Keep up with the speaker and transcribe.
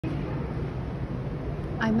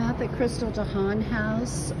I'm at the Christel DeHaan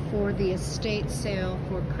house for the estate sale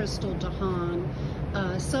for Christel DeHaan.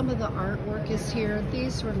 Some of the artwork is here.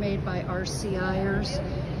 These were made by RCIers.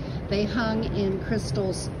 They hung in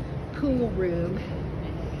Christel's pool room.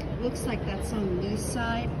 Looks like that's on the loose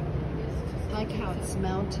side. I like how it's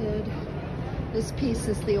mounted. This piece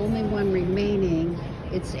is the only one remaining.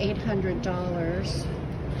 It's $800.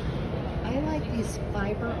 I like these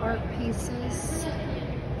fiber art pieces.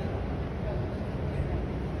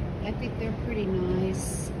 I think they're pretty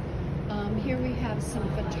nice. Here we have some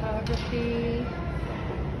photography.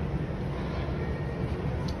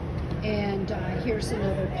 And here's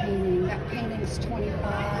another painting. That painting's $25.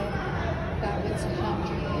 That one's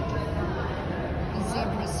 $100. The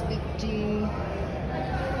zebra's $50.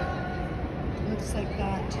 Looks like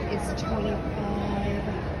that is $25.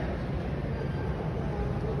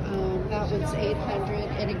 That one's $800.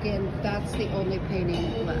 And again, that's the only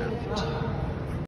painting left.